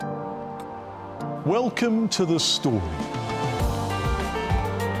Welcome to The Story,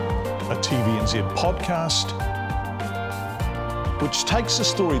 a TVNZ podcast which takes a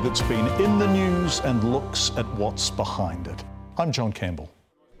story that's been in the news and looks at what's behind it. I'm John Campbell.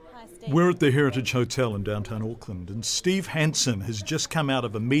 Hi, Steve. We're at the Heritage Hotel in downtown Auckland, and Steve Hansen has just come out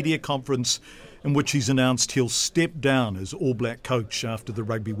of a media conference in which he's announced he'll step down as All Black coach after the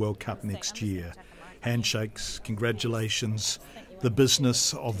Rugby World Cup next year. Handshakes, congratulations, the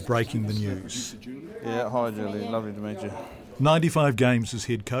business of breaking the news. Yeah, hi Julie, lovely to meet you. 95 games as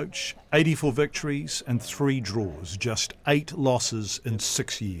head coach, 84 victories and 3 draws, just 8 losses in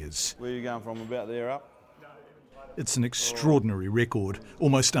 6 years. Where are you going from, about there up? It's an extraordinary record,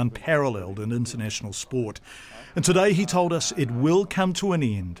 almost unparalleled in international sport. And today he told us it will come to an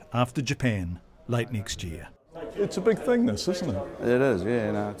end after Japan late next year. It's a big thing, this, isn't it? It is,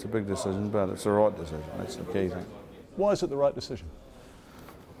 yeah, no, it's a big decision, but it's the right decision, that's the key thing. Why is it the right decision?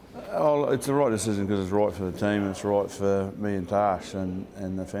 Oh, it's the right decision because it's right for the team, it's right for me and Tash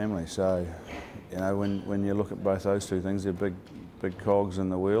and the family. So, you know, when you look at both those two things, they're big cogs in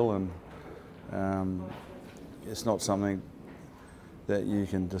the wheel, and it's not something that you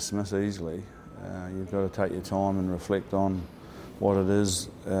can dismiss easily. You've got to take your time and reflect on what it is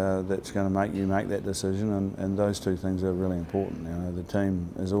that's going to make you make that decision, and those two things are really important. You know, the team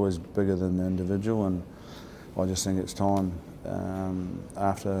is always bigger than the individual, and I just think it's time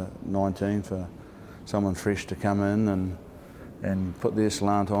after 19 for someone fresh to come in and put their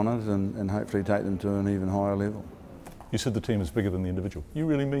slant on it and hopefully take them to an even higher level. You said the team is bigger than the individual. You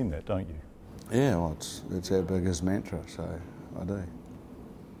really mean that, don't you? Yeah, well, it's our biggest mantra, so I do.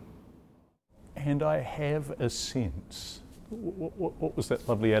 And I have a sense. What was that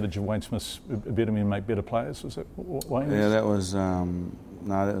lovely adage of Wayne Smith's, better men make better players? Was it Wayne? Yeah, that was Brian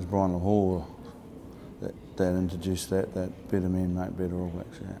LaHall that introduced that better men make better All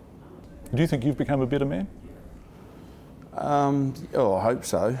Blacks, yeah. Do you think you've become a better man? I hope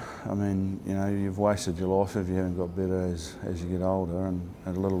so. I mean, you know, you've wasted your life if you haven't got better as you get older and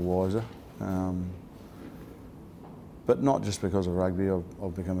a little wiser. But not just because of rugby.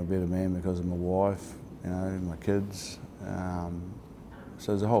 I've become a better man because of my wife, you know, my kids.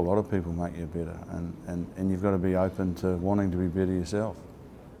 So there's a whole lot of people make you better, and you've got to be open to wanting to be better yourself.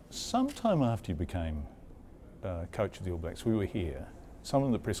 Sometime after you became coach of the All Blacks, we were here. Someone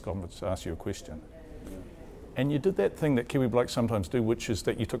in the press conference asked you a question, and you did that thing that Kiwi blokes sometimes do, which is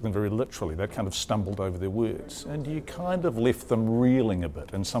that you took them very literally. They kind of stumbled over their words, and you kind of left them reeling a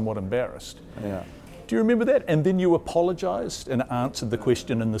bit and somewhat embarrassed. Yeah. Do you remember that? And then you apologised and answered the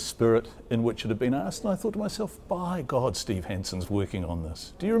question in the spirit in which it had been asked. And I thought to myself, by God, Steve Hansen's working on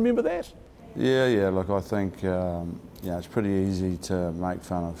this. Do you remember that? Yeah. Look, I think it's pretty easy to make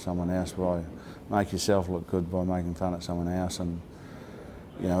fun of someone else make yourself look good by making fun of someone else. And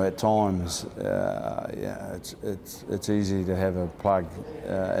you know, at times, it's easy to have a plug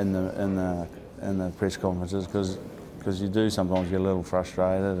in the press conferences because you do sometimes get a little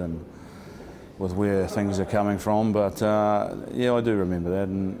frustrated and with where things are coming from, but I do remember that,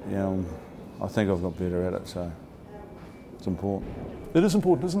 and you know, I think I've got better at it, so it's important. It is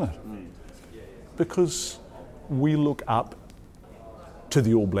important, isn't it? Because we look up to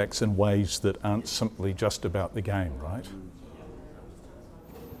the All Blacks in ways that aren't simply just about the game, right?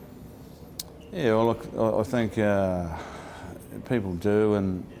 Yeah, well, look, I think people do,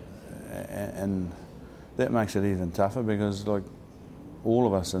 and that makes it even tougher because, like, all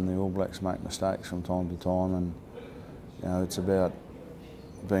of us in the All Blacks make mistakes from time to time, and you know, it's about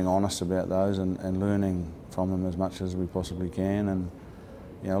being honest about those and learning from them as much as we possibly can. And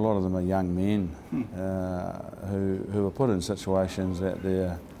you know, a lot of them are young men who are put in situations that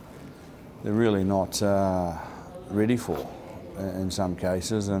they're really not ready for in some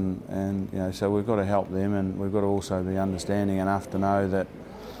cases, and you know, so we've got to help them, and we've got to also be understanding enough to know that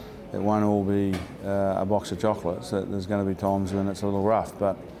it won't all be a box of chocolates, that there's going to be times when it's a little rough.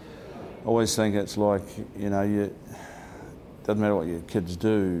 But I always think it's like, you know, doesn't matter what your kids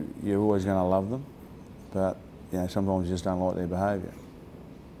do, you're always going to love them. But, you know, sometimes you just don't like their behaviour.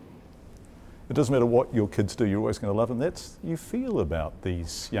 It doesn't matter what your kids do, you're always going to love them. You feel about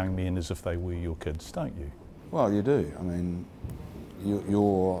these young men as if they were your kids, don't you? Well, you do. I mean,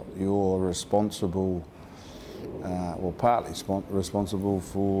 you're responsible, partly responsible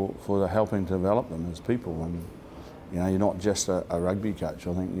for the helping to develop them as people. And you know, you're not just a rugby coach.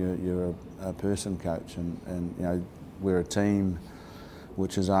 I think you're a person coach, and you know, we're a team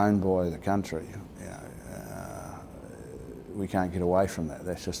which is owned by the country. You know, we can't get away from that.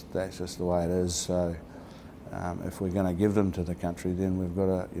 That's just the way it is. So if we're going to give them to the country, then we've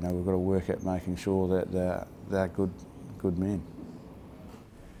got to work at making sure that they're good men.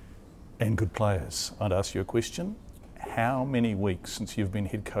 and good players. I'd ask you a question. How many weeks since you've been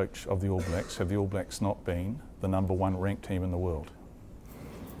head coach of the All Blacks have the All Blacks not been the number one ranked team in the world?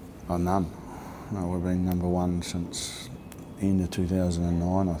 Oh, none. No, we've been number one since end of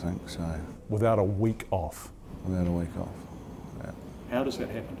 2009, I think, so. Without a week off? Without a week off, yeah. How does that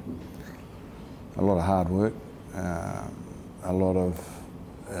happen? A lot of hard work, a lot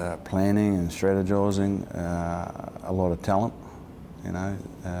of planning and strategising, a lot of talent. You know,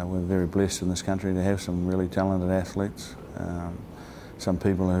 we're very blessed in this country to have some really talented athletes, some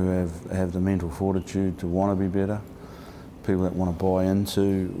people who have the mental fortitude to want to be better, people that want to buy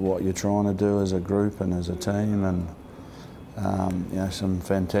into what you're trying to do as a group and as a team, and you know, some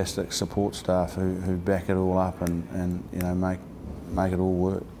fantastic support staff who back it all up and you know, make it all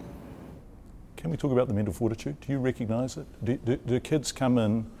work. Can we talk about the mental fortitude? Do you recognise it? Do kids come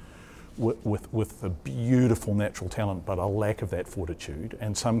in with a beautiful natural talent but a lack of that fortitude,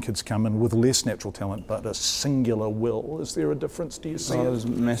 and some kids come in with less natural talent but a singular will? Is there a difference? Do you see it? There's a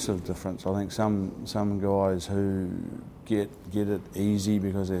massive difference. I think some guys who get it easy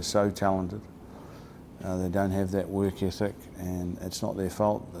because they're so talented, they don't have that work ethic, and it's not their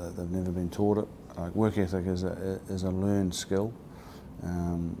fault. They've never been taught it. Like, work ethic is a learned skill.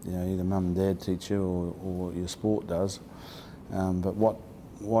 You know, either mum and dad teach you or your sport does. But what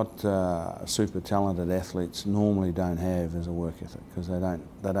super talented athletes normally don't have is a work ethic, because they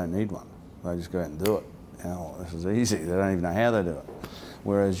don't need one. They just go out and do it. You know, this is easy. They don't even know how they do it.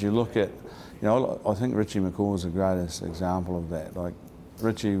 Whereas you look at, you know, I think Richie McCaw is the greatest example of that. Like,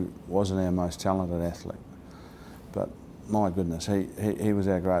 Richie wasn't our most talented athlete, but my goodness, he was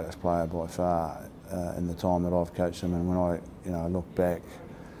our greatest player by far in the time that I've coached him. And when I look back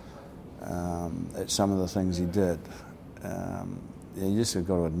at some of the things he did, you just have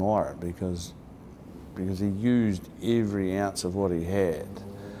got to admire it, because he used every ounce of what he had.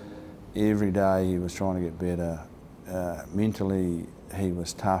 Every day he was trying to get better. Mentally, he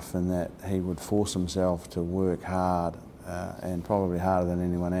was tough in that he would force himself to work hard, and probably harder than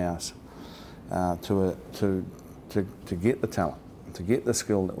anyone else, to get the talent, to get the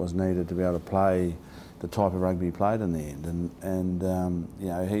skill that was needed to be able to play the type of rugby he played in the end. And you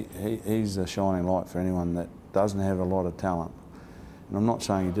know, he's a shining light for anyone that doesn't have a lot of talent. And I'm not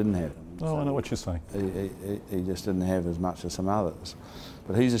saying he didn't have it. Oh, I know what you're saying. He just didn't have as much as some others.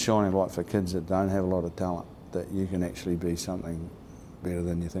 But he's a shining light for kids that don't have a lot of talent, that you can actually be something better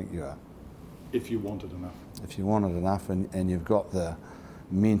than you think you are. If you wanted enough. If you wanted enough, and you've got the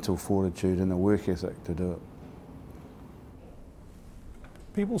mental fortitude and the work ethic to do it.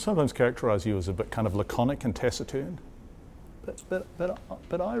 People sometimes characterise you as a bit kind of laconic and taciturn,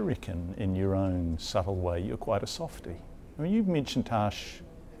 but I reckon in your own subtle way you're quite a softie. I mean, you've mentioned Tash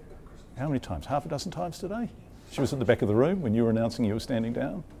how many times? Half a dozen times today? She was at the back of the room when you were announcing you were standing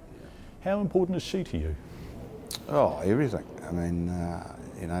down. How important is she to you? Oh, everything. I mean,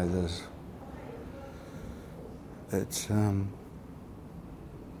 you know, it's I'm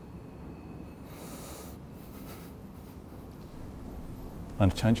going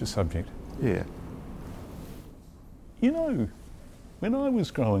to change the subject. Yeah. You know, when I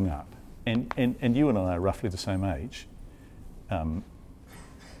was growing up, and you and I are roughly the same age,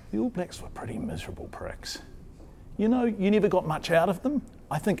 the All Blacks were pretty miserable pricks. You know, you never got much out of them.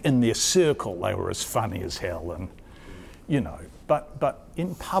 I think in their circle they were as funny as hell, and you know, but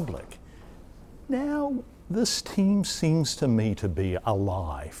in public, now this team seems to me to be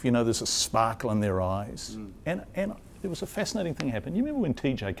alive. You know, there's a sparkle in their eyes, and there was a fascinating thing happened. You remember when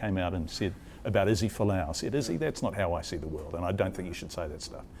TJ came out and said about Izzy Folau, said, Izzy, that's not how I see the world, and I don't think you should say that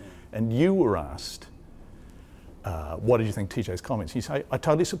stuff. And you were asked, what did you think of TJ's comments? You say, I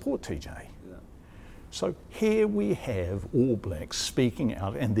totally support TJ. Yeah. So here we have All Blacks speaking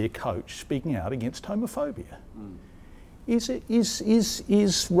out, and their coach speaking out against homophobia.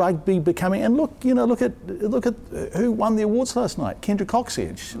 Is rugby becoming? And look at who won the awards last night. Kendra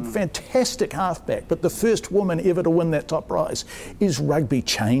Coxedge, fantastic halfback, but the first woman ever to win that top prize. Is rugby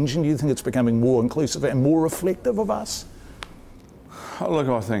changing? Do you think it's becoming more inclusive and more reflective of us? Oh, look,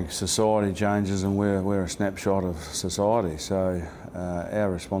 I think society changes, and we're a snapshot of society. So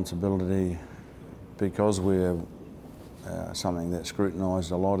our responsibility, because we're something that's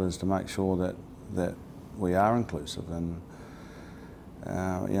scrutinised a lot, is to make sure that we are inclusive. And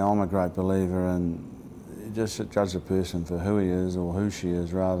you know, I'm a great believer in just judge a person for who he is or who she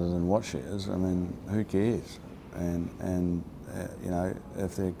is rather than what she is. I mean, who cares? And you know,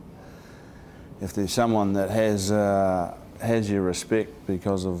 if there's someone that has your respect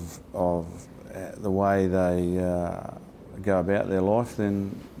because of the way they go about their life,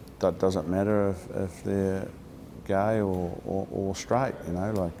 then that doesn't matter if they're gay or straight. You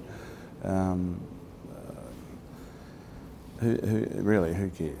know, like Who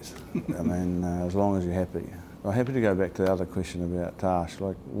cares? I mean, as long as you're happy. I'm happy to go back to the other question about Tash.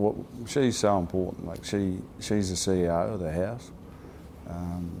 Like, she's so important. Like, she's the CEO of the house.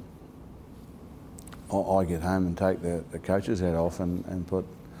 I get home and take the coach's hat off and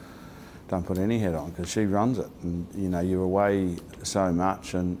don't put any hat on, because she runs it. And you know, you're away so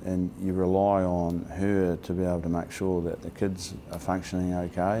much, and you rely on her to be able to make sure that the kids are functioning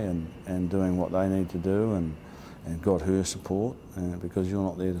okay and doing what they need to do, and got her support, because you're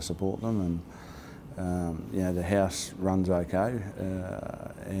not there to support them. And you know, the house runs okay,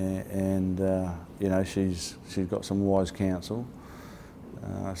 and you know, she's got some wise counsel.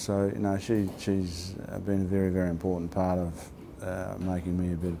 So you know, she's been a very, very important part of making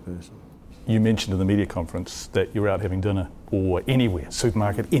me a better person. You mentioned in the media conference that you're out having dinner or anywhere,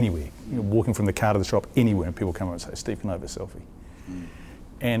 supermarket, anywhere, you're walking from the car to the shop, anywhere, and people come up and say, "Steve, can I have a selfie?"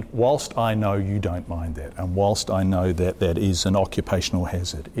 And whilst I know you don't mind that, and whilst I know that that is an occupational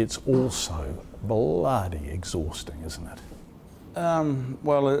hazard, it's also bloody exhausting, isn't it?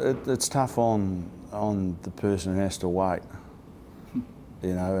 Well, it's tough on the person who has to wait,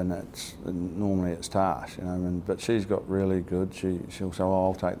 you know, and normally it's Tash, you know, but she's got really good. She'll say, "Oh,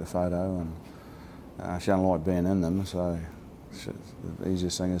 I'll take the photo," and she doesn't like being in them, so the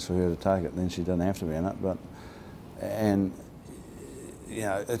easiest thing is for her to take it. Then she doesn't have to be in it, and you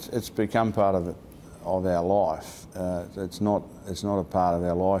know, it's become part of our life. It's not a part of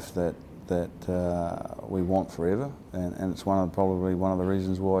our life that we want forever, and it's probably one of the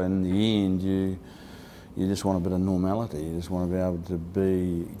reasons why in the end you just want a bit of normality. You just want to be able to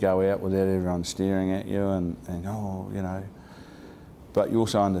go out without everyone staring at you and oh, you know. But you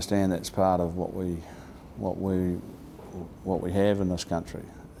also understand that's part of what we have in this country.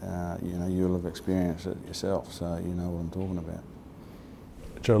 You know, you'll have experienced it yourself, so you know what I'm talking about.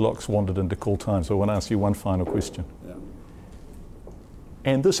 Joe Locke's wandered into call time, so I want to ask you one final question. Yeah.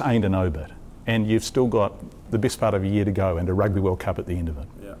 And this ain't an obit, and you've still got the best part of a year to go and a Rugby World Cup at the end of it.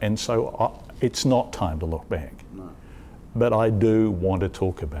 Yeah. And so it's not time to look back. No. But I do want to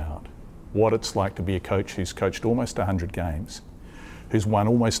talk about what it's like to be a coach who's coached almost 100 games, who's won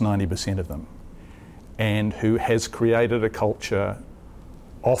almost 90% of them, and who has created a culture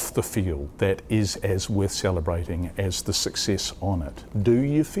off the field that is as worth celebrating as the success on it. Do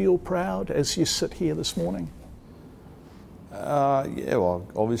you feel proud as you sit here this morning? Yeah, well,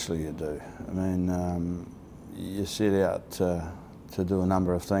 obviously you do. I mean, you set out to do a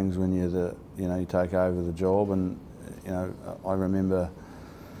number of things when you take over the job, and you know, I remember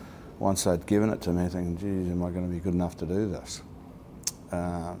once they'd given it to me, thinking, "Geez, am I going to be good enough to do this?"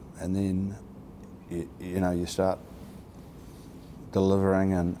 And then you know, you start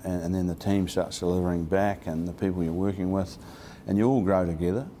delivering, and then the team starts delivering back, and the people you're working with, and you all grow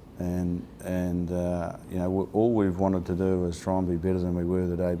together. And you know, all we've wanted to do is try and be better than we were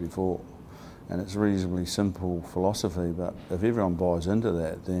the day before. And it's a reasonably simple philosophy, but if everyone buys into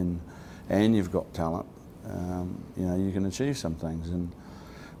that, then, and you've got talent, you know, you can achieve some things. And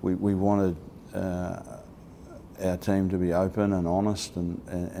we wanted our team to be open and honest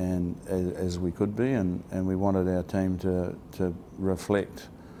and as we could be, and we wanted our team to reflect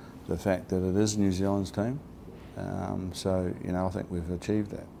the fact that it is New Zealand's team. So, you know, I think we've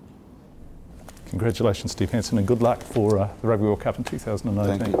achieved that. Congratulations, Steve Hansen, and good luck for the Rugby World Cup in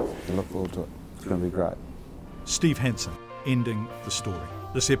 2019. Thank you. I look forward to it. It's going to be great. Steve Hansen, ending the story.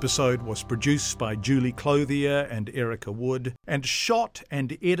 This episode was produced by Julie Clothier and Erica Wood, and shot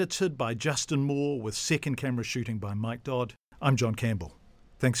and edited by Justin Moore, with second camera shooting by Mike Dodd. I'm John Campbell.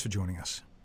 Thanks for joining us.